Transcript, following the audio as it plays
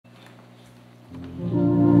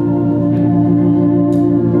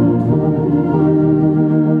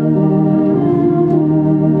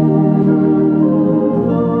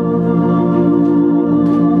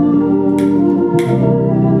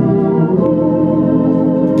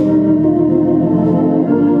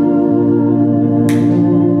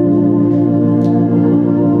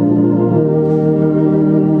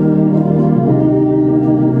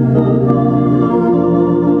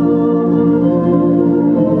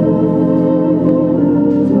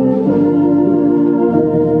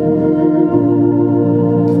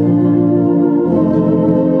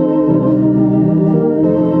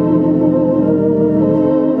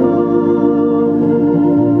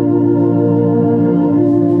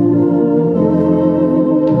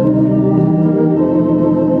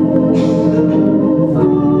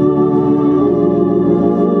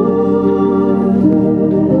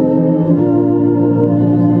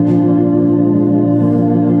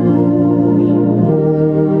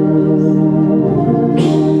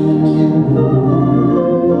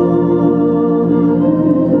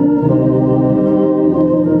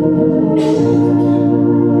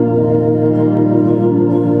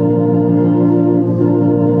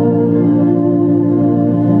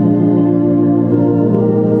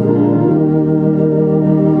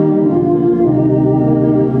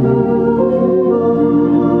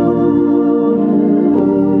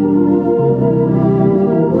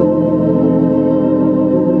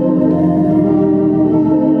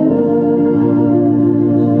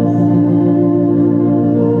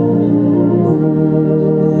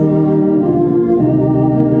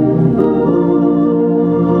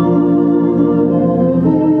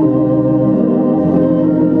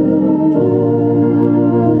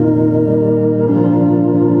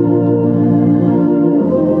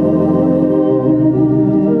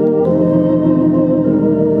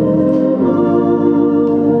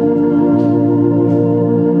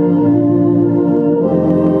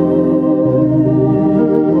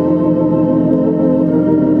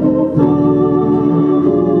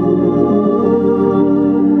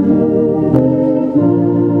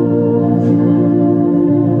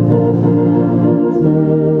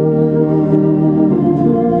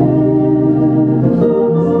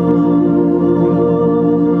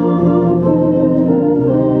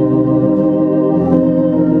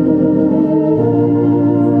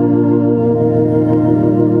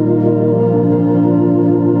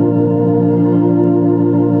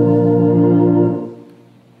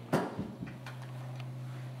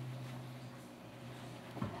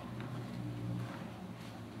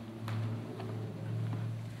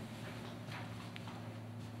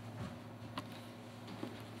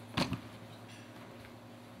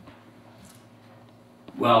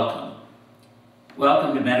Welcome.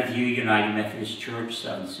 Welcome to Meadow View United Methodist Church,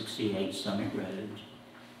 768 Summit Road,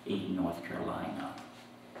 Eden, North Carolina.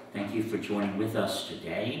 Thank you for joining with us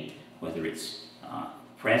today, whether it's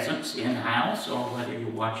presence in-house or whether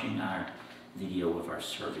you're watching our video of our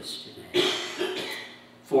service today.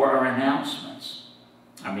 For our announcements,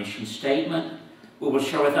 our mission statement, we will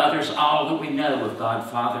share with others all that we know of God,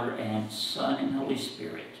 Father, and Son, and Holy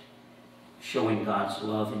Spirit, showing God's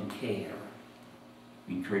love and care.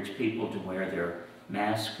 We encourage people to wear their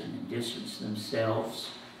mask and distance themselves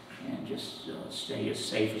and just stay as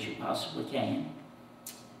safe as you possibly can.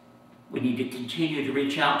 We need to continue to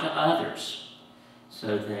reach out to others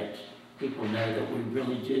so that people know that we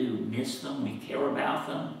really do miss them, we care about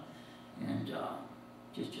them, and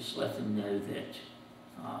just let them know that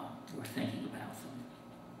we're thinking about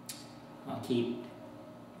them. Keep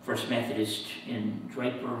First Methodist in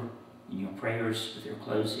Draper in your prayers with their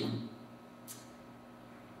closing.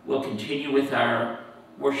 We'll continue with our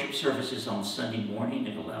worship services on Sunday morning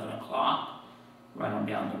at 11 o'clock, right on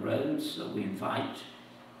down the road. So we invite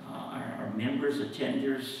our members,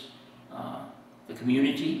 attenders, the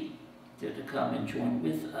community to come and join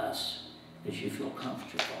with us as you feel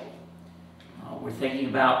comfortable. We're thinking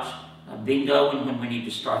about bingo and when we need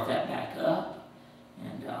to start that back up,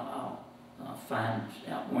 and I'll find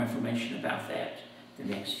out more information about that the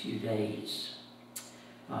next few days.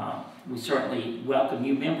 We certainly welcome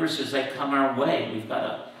new members as they come our way. We've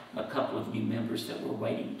got a couple of new members that we're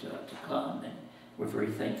waiting to come, and we're very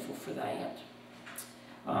thankful for that.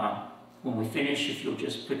 When we finish, if you'll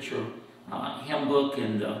just put your hymn book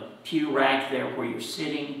in the pew rack there where you're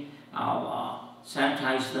sitting, I'll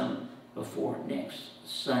sanitize them before next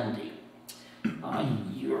Sunday.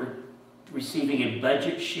 You're receiving a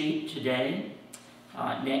budget sheet today.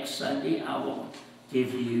 Next Sunday, I will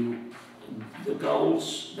give you the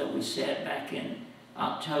goals that we set back in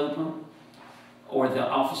October, or the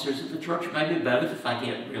officers of the church, maybe both if I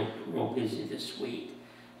get real busy this week.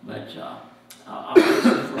 But all this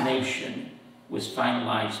information was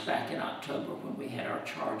finalized back in October when we had our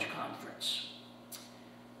charge conference.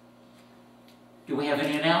 Do we have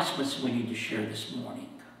any announcements we need to share this morning?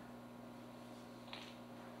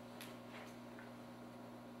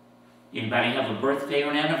 Anybody have a birthday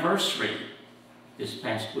or an anniversary this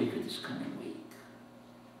past week or this coming week?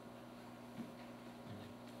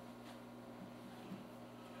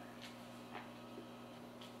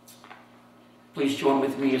 Please join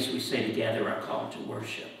with me as we say together our call to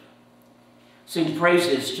worship. Sing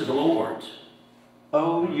praises to the Lord.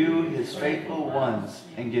 O you, his faithful ones,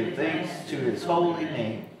 and give thanks to his holy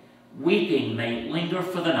name. Weeping may linger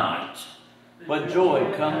for the night, but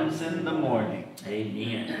joy comes in the morning.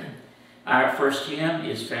 Amen. Our first hymn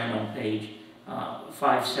is found on page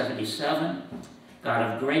 577, God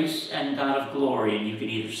of Grace and God of Glory, and you can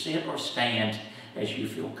either sit or stand as you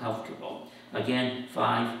feel comfortable. Again,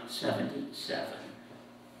 577.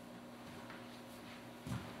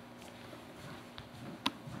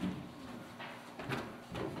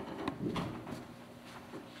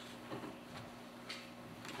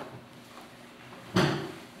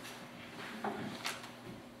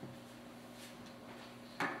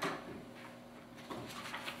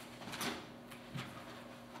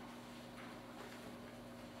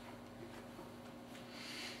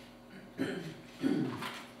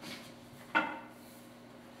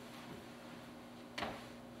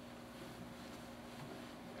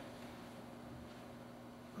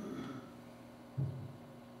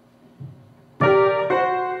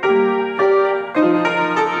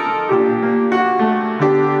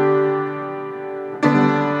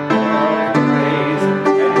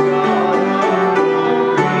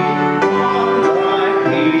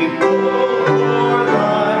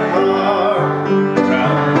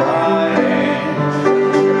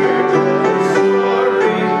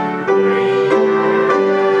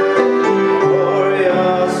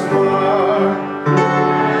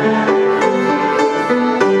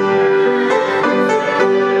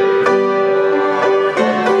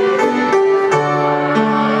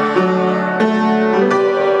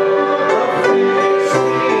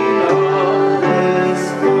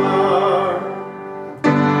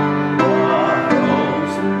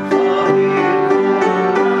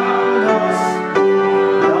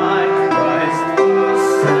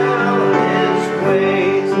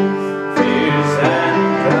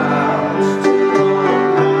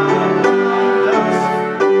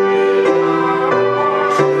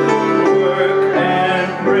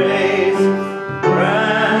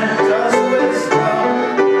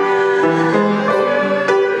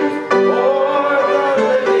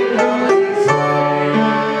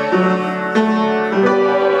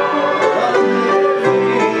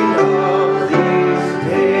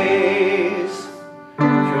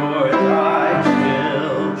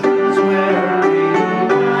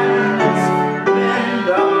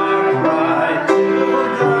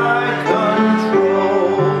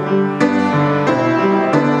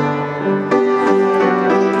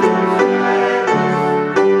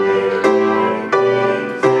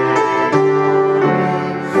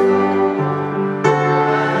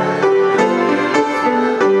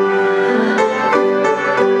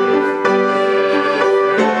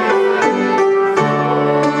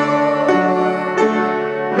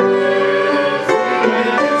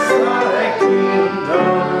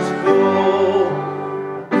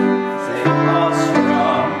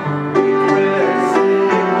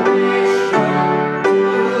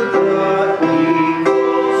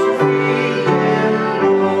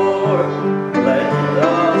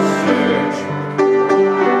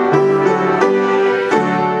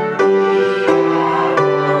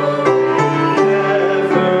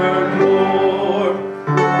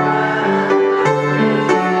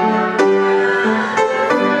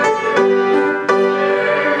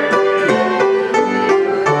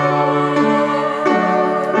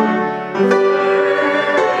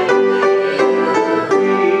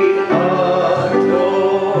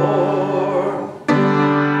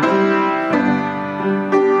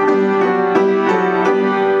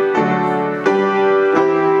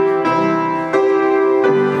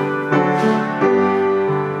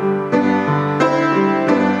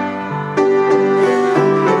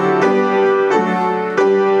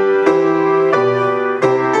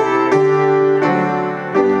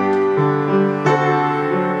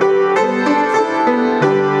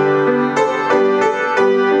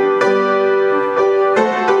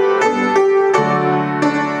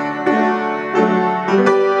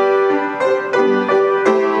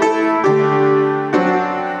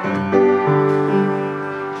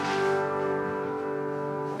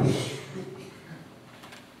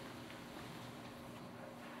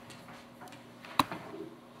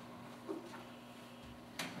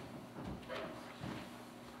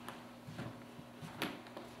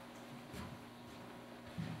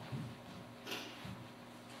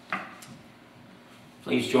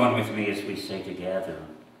 Please join with me as we say together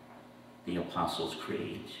the Apostles'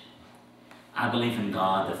 Creed. I believe in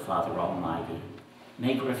God, the Father Almighty,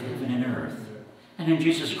 maker of heaven and earth, and in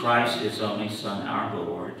Jesus Christ, his only Son, our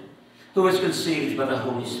Lord, who was conceived by the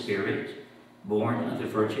Holy Spirit, born of the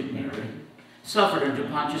Virgin Mary, suffered under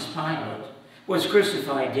Pontius Pilate, was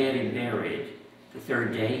crucified, dead, and buried. The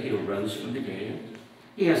third day he arose from the dead.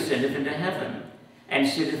 He ascended into heaven, and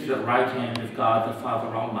sitteth at the right hand of God the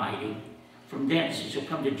Father Almighty. From thence he shall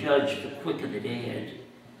come to judge the quick and the dead.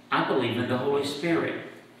 I believe in the Holy Spirit,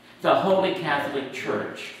 the Holy Catholic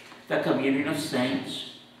Church, the communion of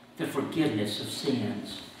saints, the forgiveness of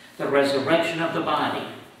sins, the resurrection of the body,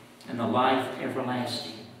 and the life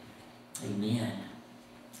everlasting. Amen.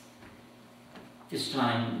 This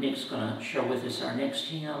time, Nick's going to share with us our next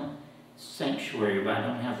hymn, Sanctuary. I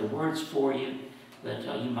don't have the words for you, but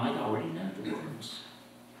you might already know the words.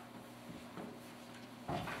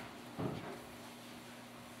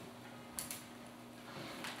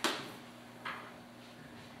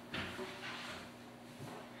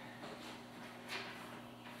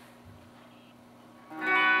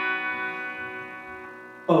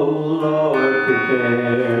 O Lord,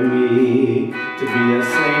 prepare me to be a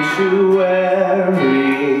sanctuary,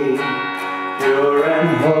 pure and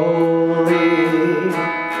holy,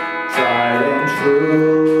 tried and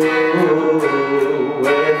true.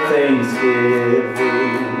 With thanksgiving,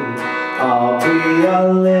 I'll be a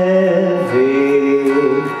living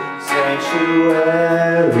sanctuary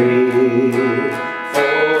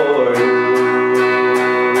for you.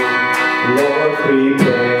 Lord,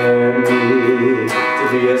 prepare me to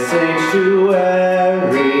be a sanctuary,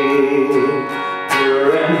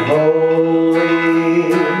 pure and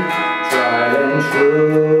holy, tried and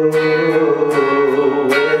true.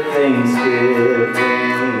 With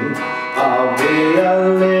thanksgiving, I'll be a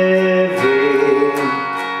living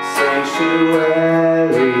sanctuary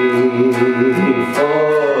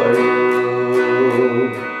for you.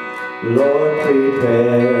 Lord,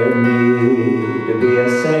 prepare me to be a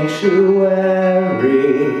sanctuary,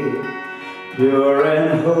 pure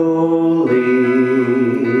and holy,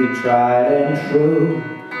 tried and true.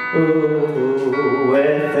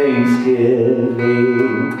 With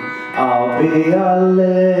thanksgiving, I'll be a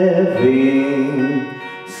living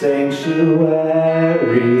sanctuary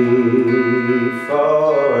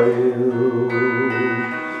for you.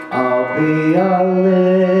 I'll be a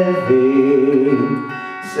living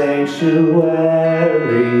sanctuary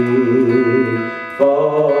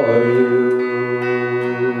for you.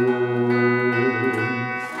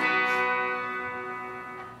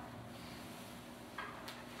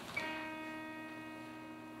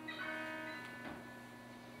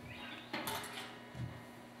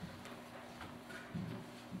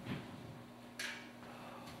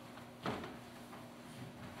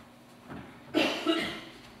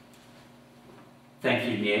 Thank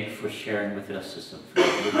you, Nick, for sharing with us this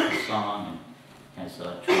beautiful song and has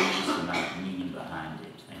a tremendous amount of meaning behind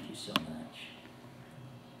it. Thank you so much.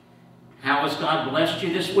 How has God blessed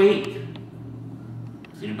you this week?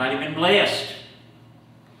 Has anybody been blessed?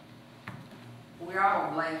 We're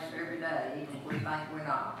all blessed every day, even if we think we're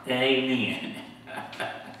not. Amen.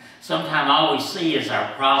 Sometimes all we see is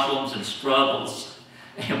our problems and struggles,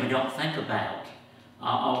 and we don't think about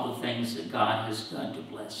all the things that God has done to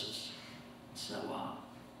bless us. So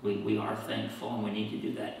we are thankful, and we need to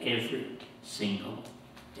do that every single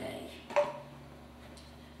day.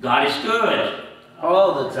 God is good.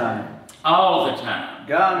 All the time. All the time.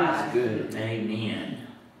 God is good. Amen.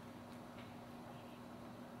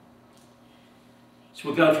 So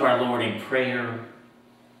we'll go to our Lord in prayer.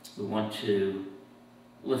 We want to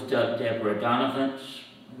lift up Deborah Donovan,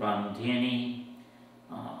 Ron Denny,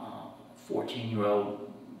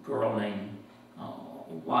 14-year-old girl named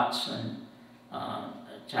Watson,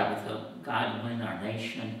 Tabitha Godwin, our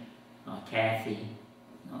nation, Kathy,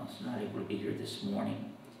 is not able to be here this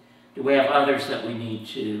morning. Do we have others that we need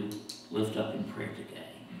to lift up in prayer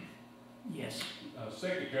today? Yes.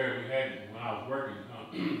 Secretary we had when I was working,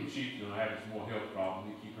 she's having some more health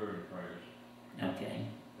problems. We keep her in prayers. Okay.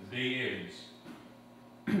 D. Evans.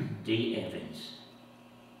 D. Evans.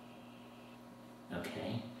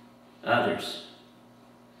 Okay. Others?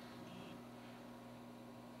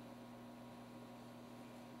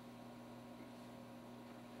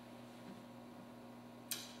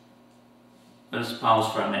 Let us pause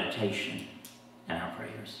for our meditation and our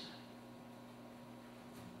prayers.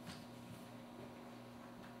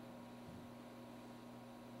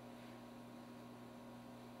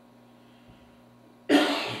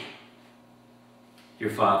 Dear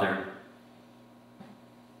Father,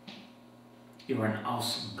 you are an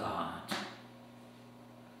awesome God.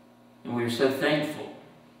 And we are so thankful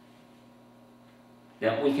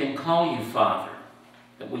that we can call you Father,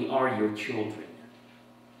 that we are your children.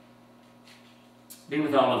 Be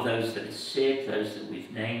with all of those that are sick, those that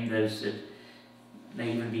we've named, those that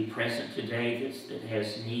may even be present today that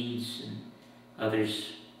has needs, and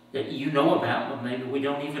others that you know about, but maybe we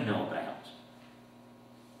don't even know about.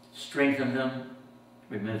 Strengthen them,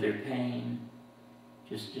 remove their pain,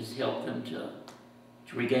 just help them to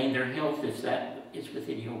regain their health if that is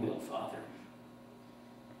within your will, Father.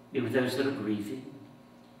 Be with those that are grieving.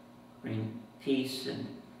 Bring peace and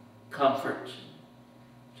comfort.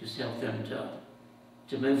 Just help them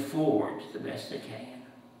to move forward the best they can.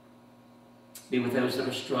 Be with those that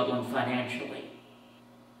are struggling financially.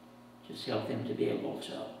 Just help them to be able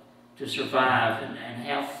to survive and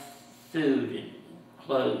have food and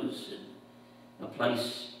clothes and a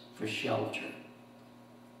place for shelter.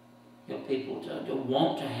 Help people to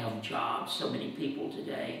want to have jobs. So many people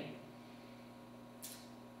today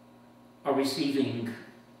are receiving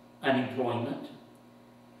unemployment,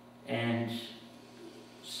 and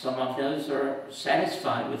some of those are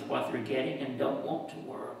satisfied with what they're getting and don't want to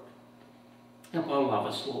work. Help all of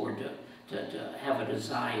us, Lord, to have a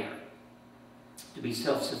desire to be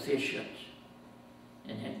self-sufficient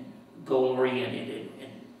and goal-oriented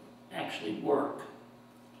and actually work.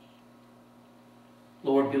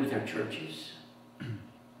 Lord, be with our churches.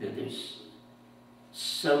 There's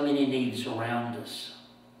so many needs around us.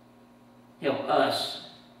 Help us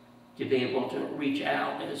to be able to reach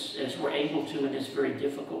out as we're able to in this very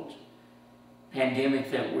difficult pandemic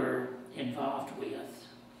that we're involved with.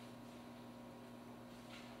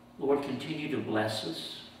 Lord, continue to bless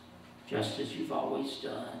us just as you've always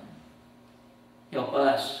done. Help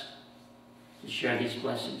us to share these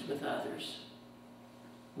blessings with others.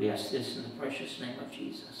 We ask this in the precious name of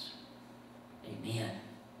Jesus. Amen.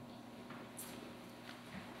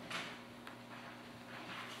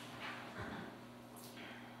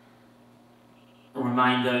 I'll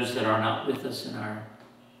remind those that are not with us in our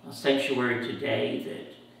sanctuary today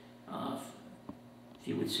that if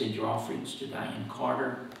you would send your offerings to Diane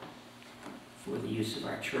Carter for the use of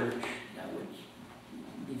our church, that would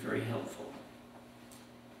be very helpful.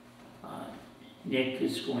 Nick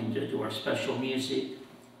is going to do our special music,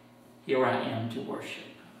 Here I Am to Worship.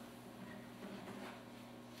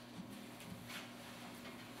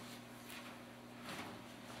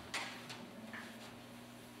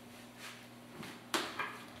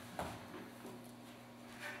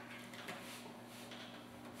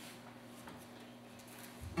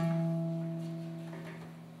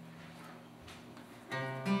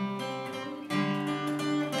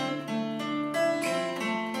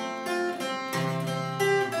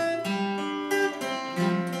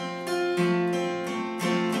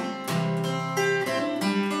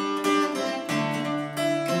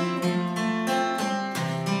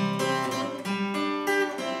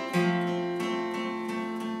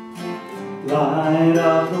 Light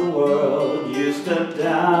of the world, you step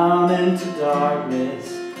down into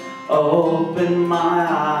darkness. Open my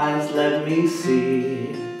eyes, let me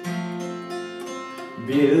see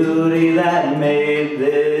beauty that made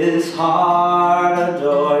this heart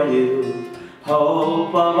adore you.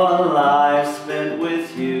 Hope of a life spent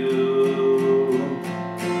with you.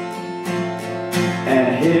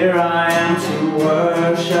 And here I am to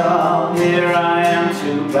worship, here I am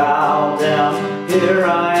to bow down, here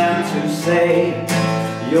I am to say,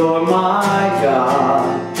 you're my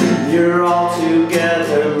God. You're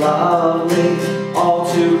altogether lovely,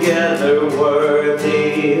 altogether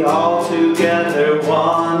worthy, altogether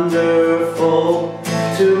wonderful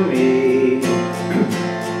to me.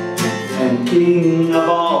 And King of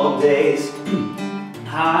all days,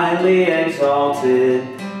 highly exalted,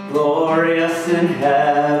 glorious in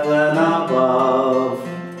heaven above.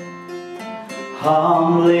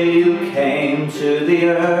 Humbly you came to the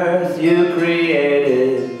earth you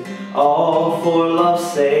created, all for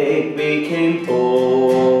love's sake became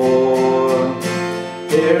poor.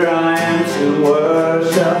 Here I am to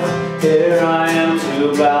worship, here I am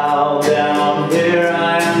to bow down, here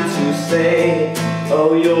I am to say,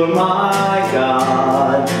 oh, you're my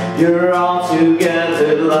God. You're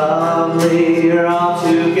altogether lovely, you're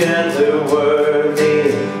altogether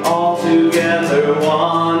worthy, altogether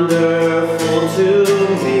wonderful to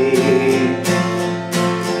me.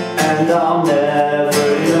 And I'll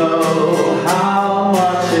never know how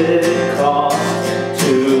much it cost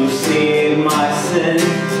to see my sin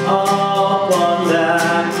up on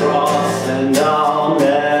that cross. And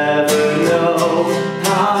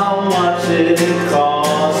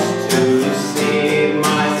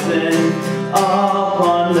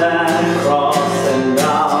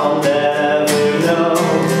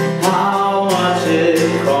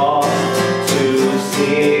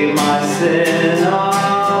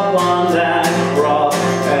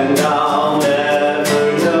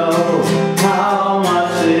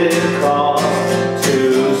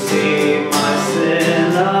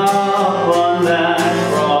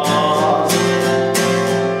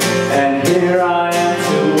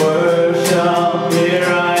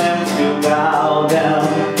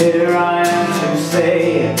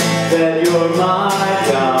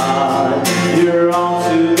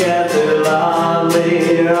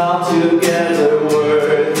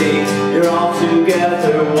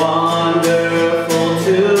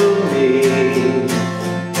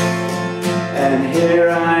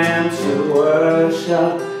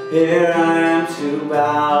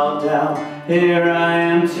bow down. Here I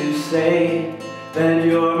am to say that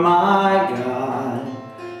you're my God.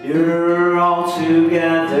 You're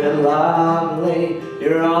altogether lovely.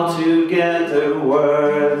 You're altogether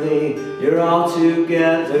worthy. You're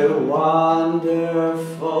altogether wonderful.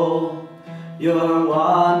 You're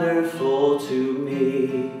wonderful to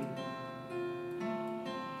me.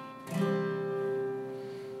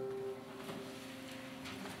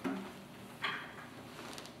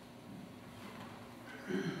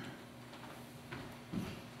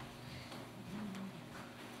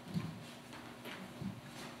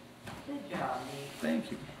 Good job, Nick.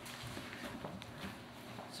 Thank you.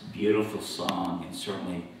 It's a beautiful song, and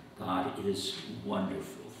certainly God is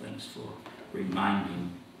wonderful. Thanks for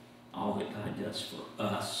reminding all that God does for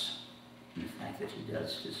us, and the fact that He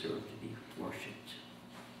does deserve to be worshipped.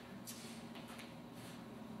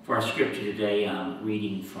 For our scripture today, I'm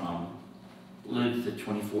reading from Luke, the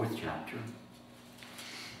 24th chapter,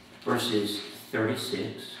 verses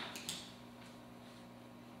 36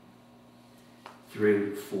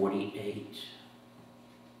 through 48.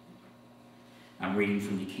 I'm reading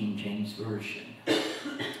from the King James Version.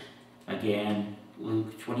 Again,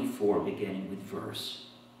 Luke 24, beginning with verse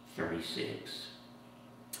 36.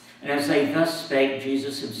 And as they thus spake,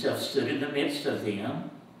 Jesus himself stood in the midst of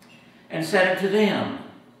them, and said unto them,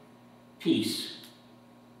 Peace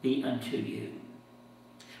be unto you.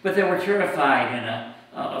 But they were terrified and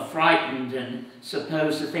frightened, and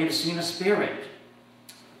supposed that they had seen a spirit.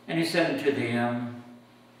 And he said unto them,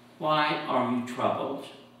 Why are you troubled?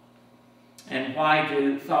 And why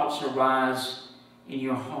do thoughts arise in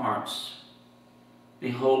your hearts?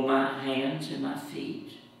 Behold my hands and my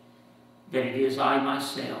feet, that it is I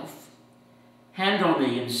myself. Handle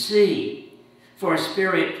me and see, for a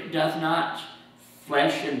spirit doth not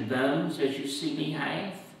flesh and bones, as you see me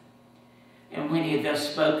have. And when he had thus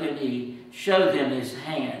spoken, he showed them his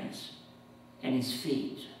hands and his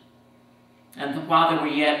feet. And while they were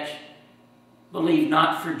yet believed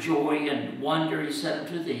not for joy and wonder, he said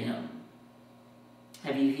unto them,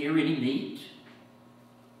 Have you here any meat?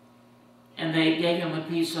 And they gave him a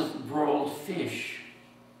piece of broiled fish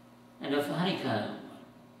and of honeycomb.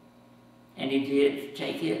 And he did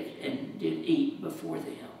take it and did eat before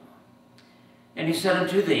them. And he said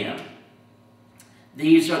unto them,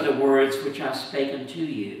 These are the words which I spake unto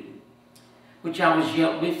you, which I was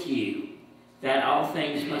yet with you, that all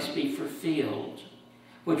things must be fulfilled,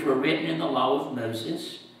 which were written in the law of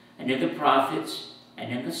Moses, and in the prophets,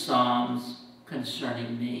 and in the Psalms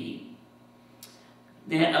concerning me.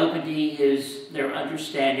 Then opened he their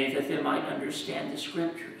understanding, that they might understand the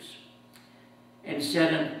Scriptures, and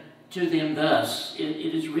said unto them thus, it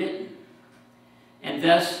is written, and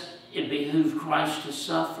thus it behooved Christ to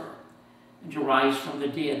suffer, and to rise from the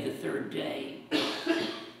dead the third day,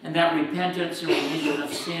 and that repentance and remission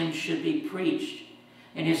of sins should be preached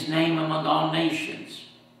in his name among all nations,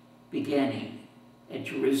 beginning at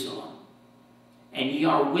Jerusalem. And ye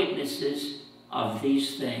are witnesses of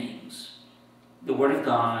these things. The word of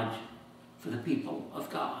God for the people of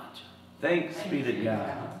God. Thanks be to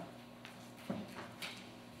God.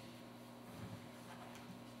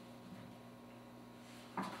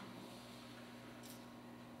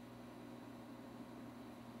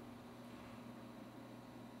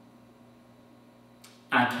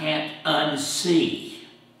 I can't unsee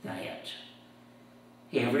that.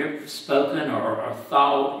 Have you ever spoken or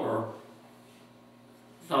thought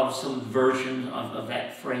of some version of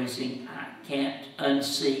that phrasing? I can't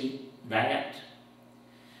unsee that.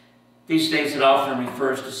 These days it often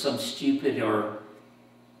refers to some stupid or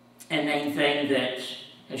inane thing that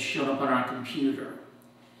has shown up on our computer,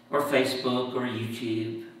 or Facebook, or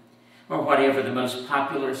YouTube, or whatever the most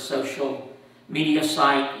popular social media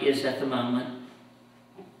site is at the moment.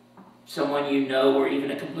 Someone you know, or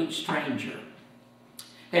even a complete stranger,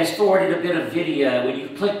 has forwarded a bit of video and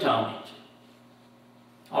you've clicked on it.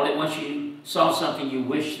 All at once you saw something you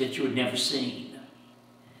wish that you had never seen.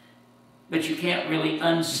 But you can't really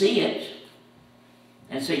unsee it.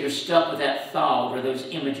 And so you're stuck with that thought or those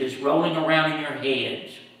images rolling around in your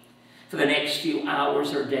head for the next few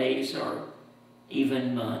hours or days or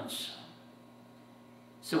even months.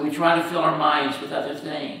 So we try to fill our minds with other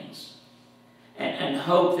things and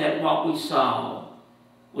hope that what we saw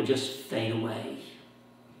will just fade away.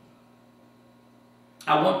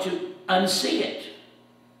 I want to unsee it.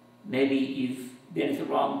 Maybe you've been at the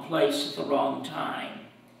wrong place at the wrong time.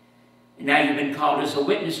 And now you've been called as a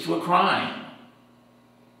witness to a crime.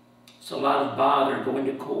 It's a lot of bother going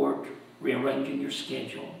to court, rearranging your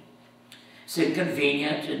schedule. It's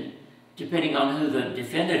inconvenient, and depending on who the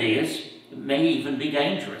defendant is, it may even be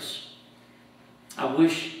dangerous. I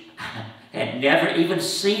wish had never even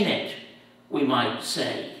seen it, we might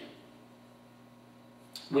say.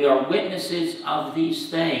 We are witnesses of these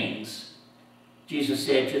things, Jesus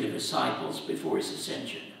said to the disciples before his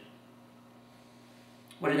ascension.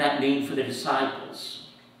 What did that mean for the disciples?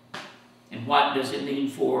 And what does it mean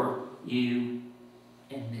for you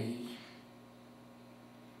and me?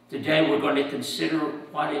 Today we're going to consider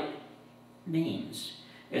what it means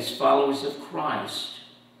as followers of Christ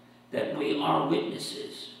that we are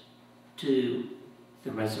witnesses to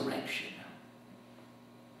the resurrection.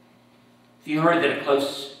 If you heard that a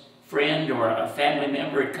close friend or a family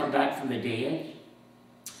member had come back from the dead,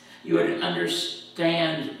 you would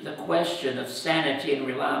understand the question of sanity and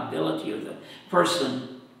reliability of the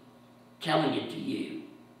person telling it to you.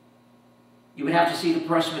 You would have to see the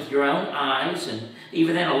person with your own eyes, and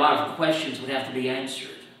even then a lot of questions would have to be answered.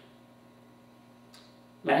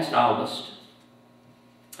 Last August,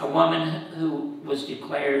 a woman who was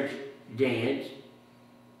declared dead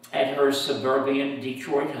at her suburban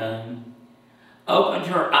Detroit home opened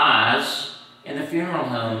her eyes in the funeral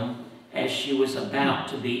home as she was about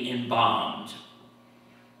to be embalmed.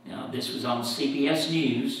 Now, this was on CBS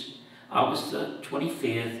News, August the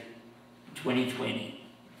 25th, 2020.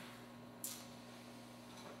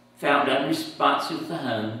 Found unresponsive at the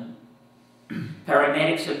home.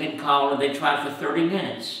 Paramedics have been called and they tried for 30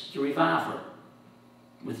 minutes to revive her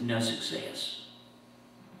with no success.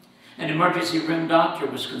 An emergency room doctor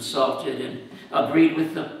was consulted and agreed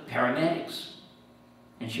with the paramedics,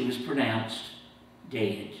 and she was pronounced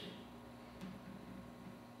dead.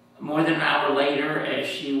 More than an hour later, as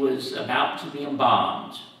she was about to be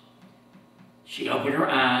embalmed, she opened her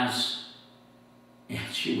eyes and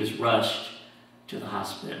she was rushed to the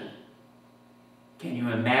hospital. Can you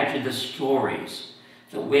imagine the stories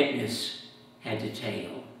the witness had to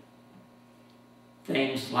tell?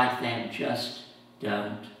 Things like that just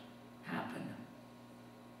don't happen.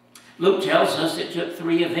 Luke tells us it took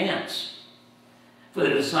 3 events for the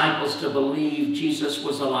disciples to believe Jesus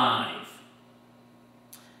was alive.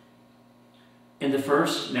 In the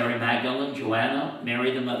first, Mary Magdalene, Joanna,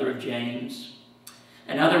 Mary the mother of James,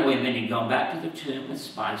 and other women had gone back to the tomb with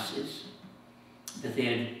spices that they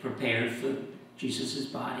had prepared for Jesus'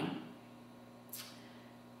 body.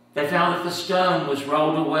 They found that the stone was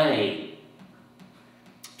rolled away.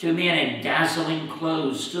 2 men in dazzling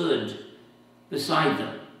clothes stood beside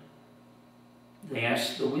them. They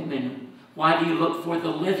asked the women, "Why do you look for the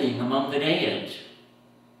living among the dead?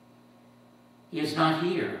 He is not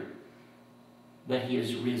here, but he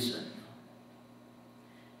is risen."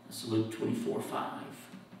 That's Luke 24:5.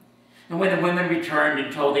 And when the women returned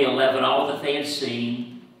and told the 11 all that they had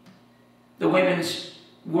seen, the women's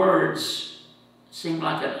words seemed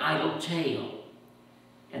like an idle tale,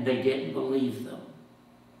 and they didn't believe them.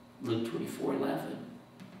 Luke 24:11.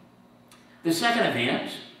 The second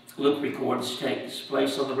event, Luke records, takes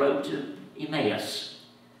place on the road to Emmaus.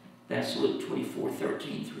 That's Luke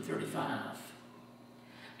 24:13 through 35.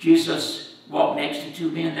 Jesus walked next to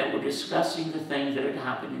 2 men that were discussing the things that had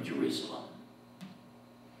happened in Jerusalem.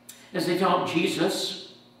 As they talked,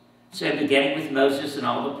 Jesus said, beginning with Moses and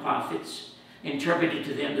all the prophets, interpreted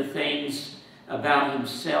to them the things about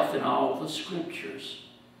himself in all the scriptures.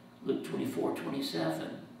 Luke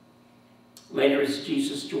 24:27. Later, as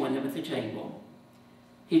Jesus joined them at the table,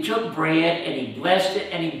 he took bread and he blessed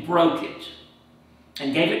it and he broke it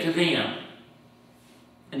and gave it to them.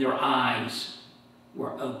 And their eyes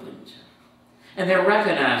were opened. And they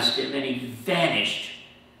recognized him and he vanished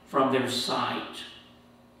from their sight.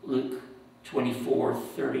 Luke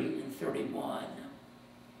 24:30 and 31.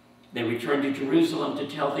 They returned to Jerusalem to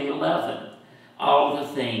tell the 11 all the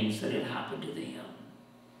things that had happened to them.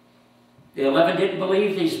 The 11 didn't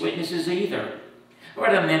believe these witnesses either, or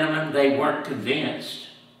at a minimum, they weren't convinced.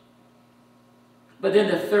 But then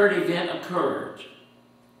the third event occurred.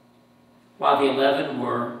 While the 11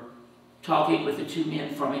 were talking with the 2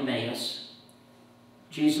 men from Emmaus,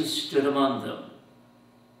 Jesus stood among them.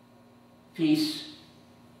 "Peace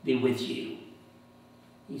be with you,"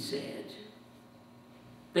 he said.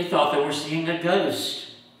 They thought they were seeing a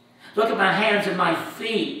ghost. "Look at my hands and my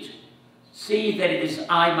feet. See that it is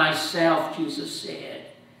I myself," Jesus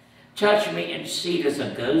said. "Touch me and see it as a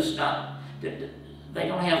ghost. They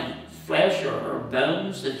don't have flesh or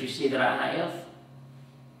bones that you see that I have."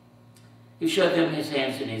 He showed them his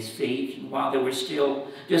hands and his feet, and while they were still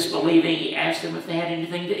disbelieving, he asked them if they had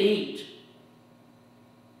anything to eat.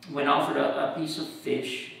 When offered a piece of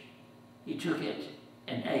fish, he took it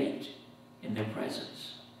and ate in their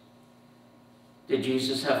presence. Did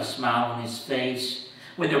Jesus have a smile on his face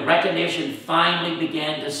when the recognition finally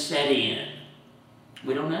began to set in?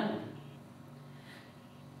 We don't know.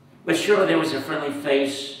 But surely there was a friendly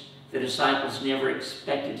face the disciples never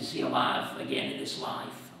expected to see alive again in this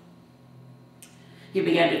life. He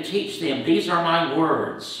began to teach them, "These are my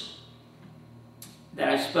words that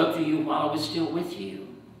I spoke to you while I was still with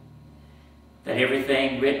you, that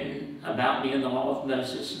everything written about me in the law of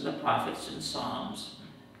Moses and the prophets and Psalms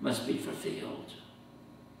must be fulfilled."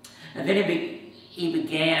 And then he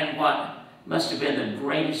began what must have been the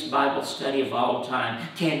greatest Bible study of all time.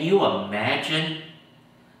 Can you imagine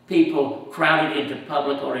people crowded into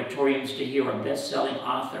public auditoriums to hear a best-selling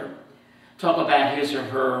author talk about his or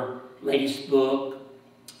her latest book?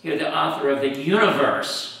 Here the author of the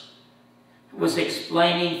universe was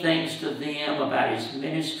explaining things to them about his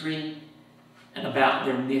ministry and about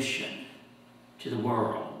their mission to the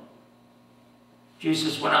world.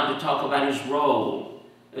 Jesus went on to talk about his role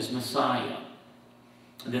as Messiah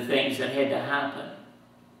and the things that had to happen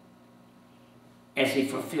as he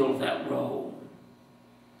fulfilled that role.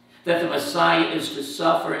 That the Messiah is to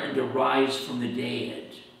suffer and to rise from the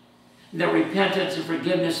dead. And that repentance and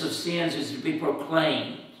forgiveness of sins is to be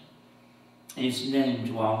proclaimed and his name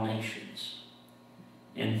to all nations.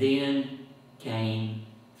 And then came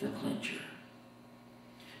the clincher.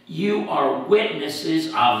 You are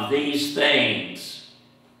witnesses of these things.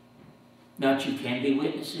 Not you can be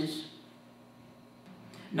witnesses.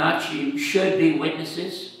 Not you should be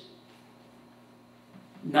witnesses.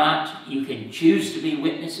 Not you can choose to be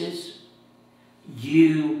witnesses.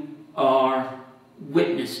 You are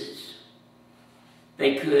witnesses.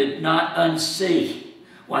 They could not unsee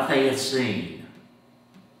what they had seen.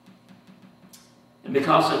 And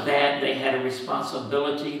because of that, they had a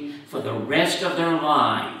responsibility for the rest of their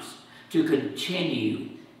lives to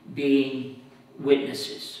continue being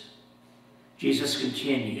witnesses. Jesus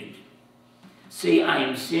continued, "See, I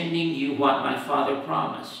am sending you what my Father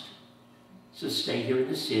promised. So stay here in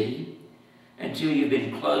the city until you've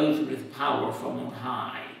been clothed with power from on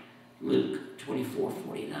high." Luke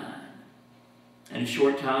 24:49. In a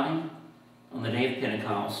short time, on the day of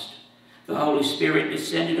Pentecost, the Holy Spirit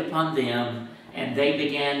descended upon them, and they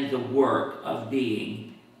began the work of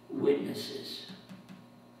being witnesses.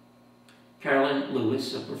 Carolyn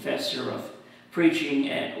Lewis, a professor of preaching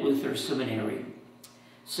at Luther Seminary,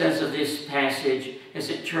 says of this passage, as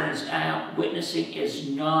it turns out, witnessing is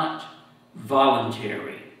not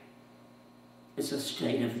voluntary. It's a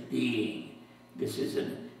state of being. This is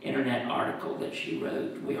an internet article that she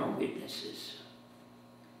wrote. We are witnesses.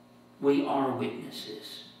 We are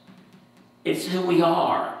witnesses. It's who we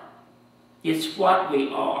are. It's what we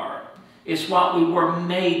are. It's what we were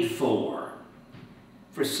made for.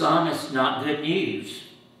 For some, it's not good news.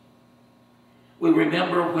 We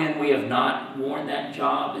remember when we have not worn that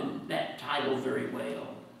job and that title very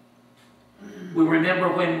well. We remember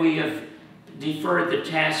when we have deferred the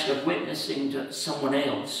task of witnessing to someone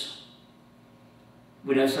else.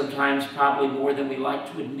 We know sometimes, probably more than we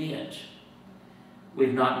like to admit,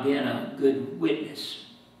 we've not been a good witness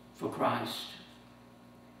for Christ.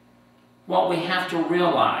 What we have to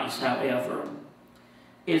realize, however,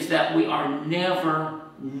 is that we are never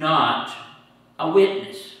not a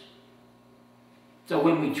witness. So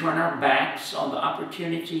when we turn our backs on the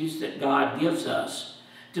opportunities that God gives us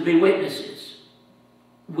to be witnesses,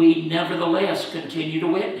 we nevertheless continue to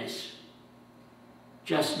witness,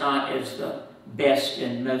 just not as the best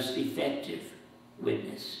and most effective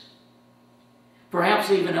witness. Perhaps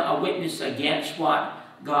even a witness against what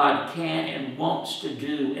God can and wants to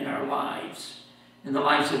do in our lives, in the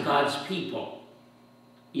lives of God's people.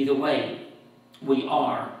 Either way, we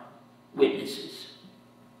are witnesses.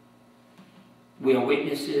 We are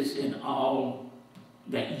witnesses in all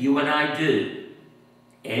that you and I do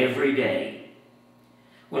every day.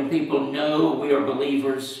 When people know we are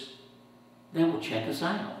believers, they will check us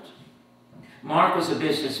out. Mark was a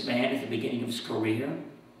businessman at the beginning of his career.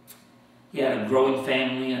 He had a growing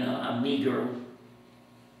family and a meager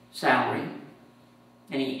salary.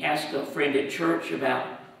 And he asked a friend at church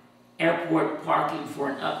about airport parking for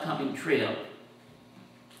an upcoming trip.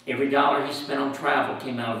 Every dollar he spent on travel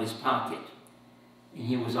came out of his pocket, and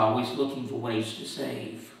he was always looking for ways to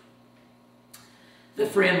save. The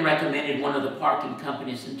friend recommended one of the parking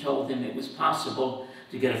companies and told them it was possible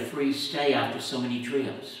to get a free stay after so many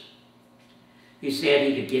trips. He said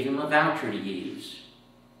he could give him a voucher to use,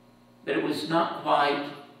 but it was not quite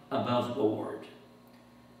above board.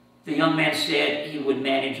 The young man said he would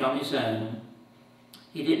manage on his own.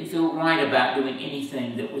 He didn't feel right about doing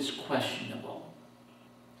anything that was questionable.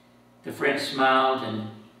 The friend smiled and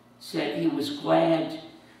said he was glad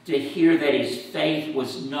to hear that his faith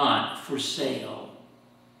was not for sale.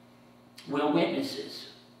 We're witnesses,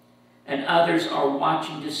 and others are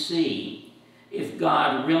watching to see if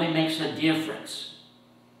God really makes a difference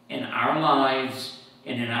in our lives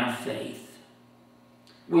and in our faith.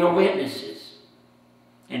 We are witnesses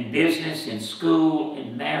in business, in school,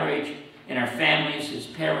 in marriage, in our families, as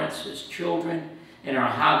parents, as children, in our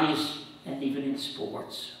hobbies, and even in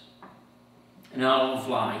sports. In all of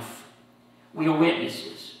life, we are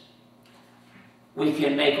witnesses. We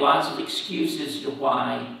can make lots of excuses to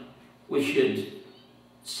why we should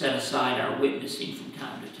set aside our witnessing from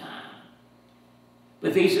time to time.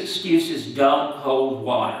 But these excuses don't hold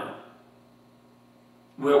water.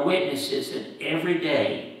 We're witnesses, and every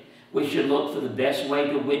day we should look for the best way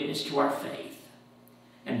to witness to our faith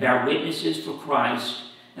and bear witnesses for Christ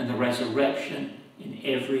and the resurrection in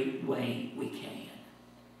every way we can.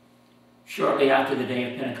 Shortly after the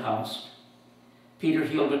day of Pentecost, Peter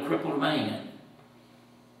healed a crippled man.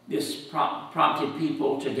 This prompted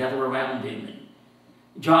people to gather around him. And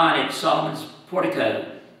John at Solomon's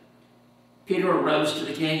portico, Peter arose to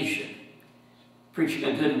the occasion, preaching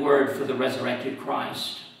a good word for the resurrected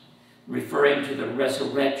Christ. Referring to the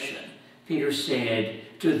resurrection, Peter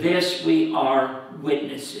said, "To this we are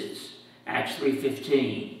witnesses." Acts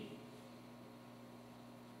 3:15.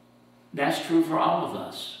 That's true for all of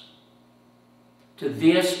us. To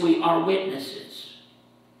this we are witnesses.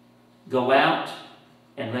 Go out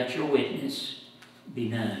and let your witness be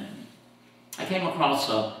known. I came across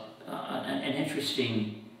an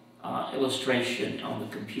interesting illustration on the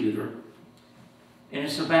computer. And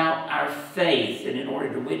it's about our faith, and in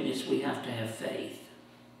order to witness, we have to have faith.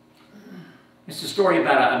 It's a story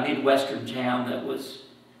about a Midwestern town that was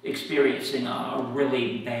experiencing a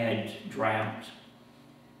really bad drought.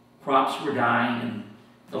 Crops were dying, and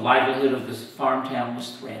the livelihood of this farm town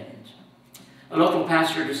was threatened. A local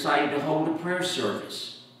pastor decided to hold a prayer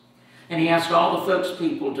service, and he asked all the folks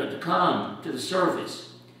people to come to the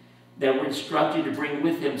service. They were instructed to bring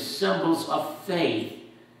with them symbols of faith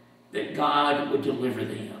that God would deliver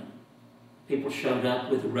them. People showed up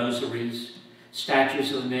with rosaries,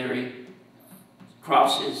 statues of Mary,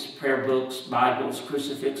 crosses, prayer books, Bibles,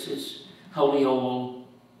 crucifixes, holy oil.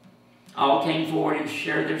 All came forward and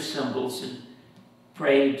shared their symbols and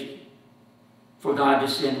prayed for God to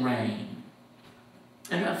send rain.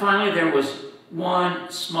 And finally there was one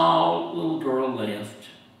small little girl left.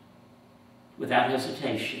 Without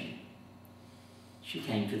hesitation, she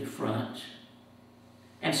came to the front.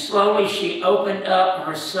 And slowly she opened up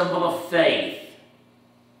her symbol of faith,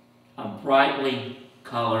 a brightly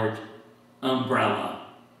colored umbrella.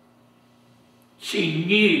 She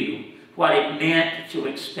knew what it meant to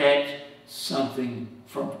expect something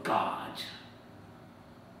from God.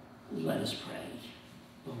 Let us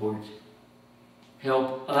pray. Lord,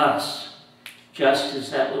 help us, just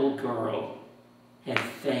as that little girl had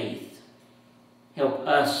faith. Help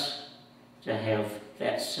us to have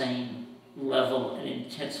that same level and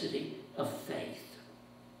intensity of faith.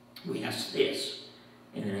 We ask this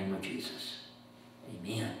in the name of Jesus.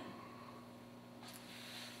 Amen.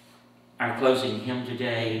 Our closing hymn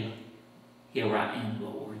today, Here I Am,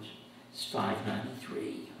 Lord, is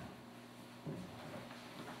 593.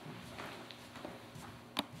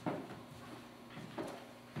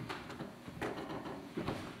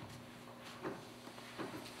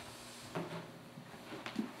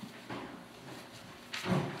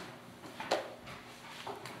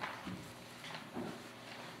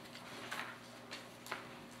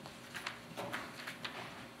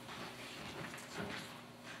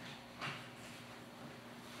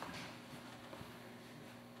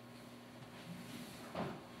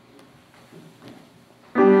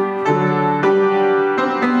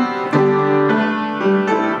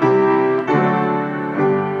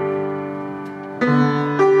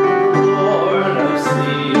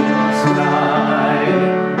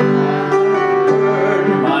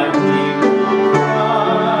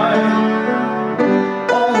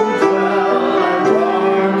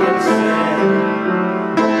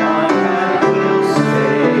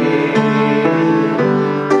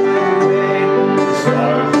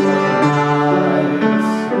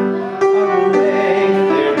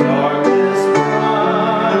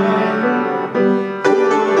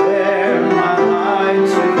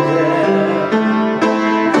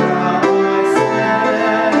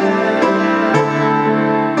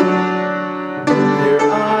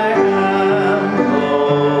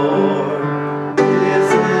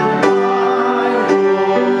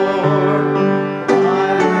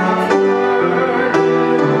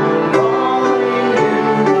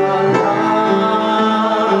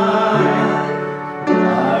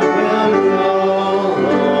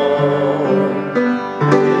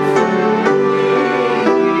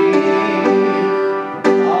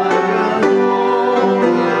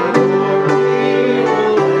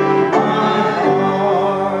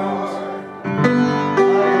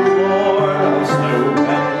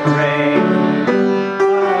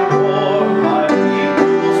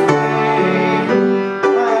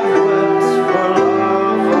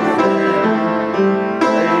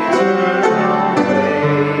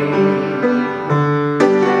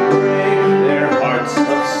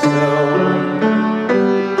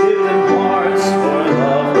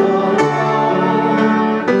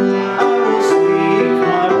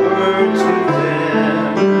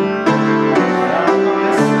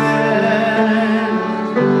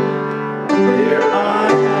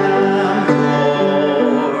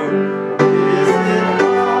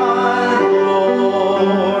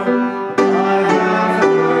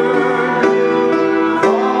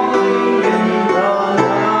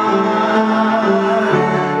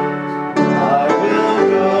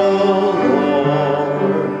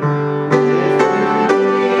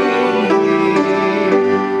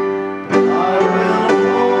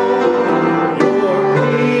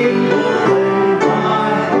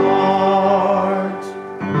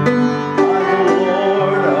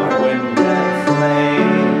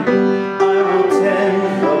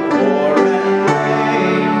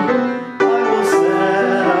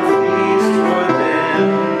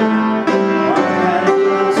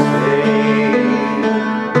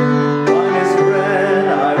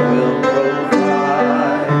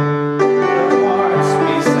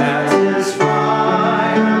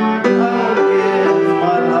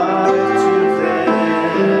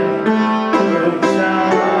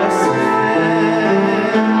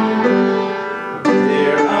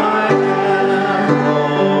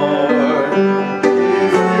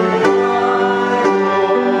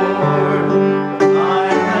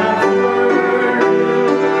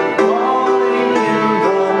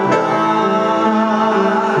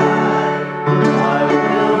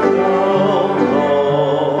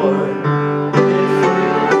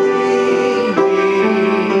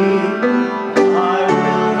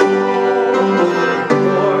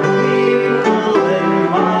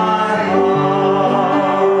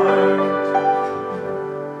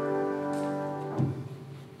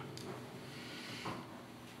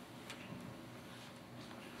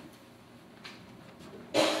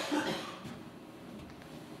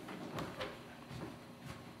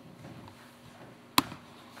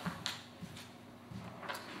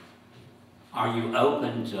 Are you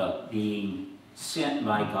open to being sent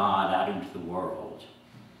by God out into the world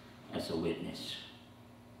as a witness?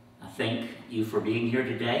 I thank you for being here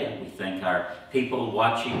today. We thank our people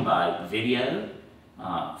watching by video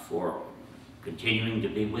for continuing to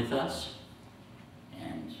be with us.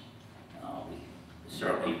 And we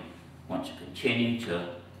certainly want to continue to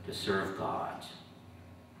serve God.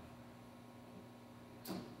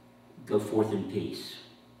 Go forth in peace.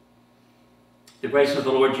 The grace of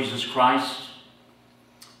the Lord Jesus Christ,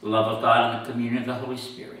 the love of God, and the communion of the Holy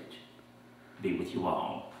Spirit be with you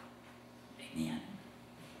all.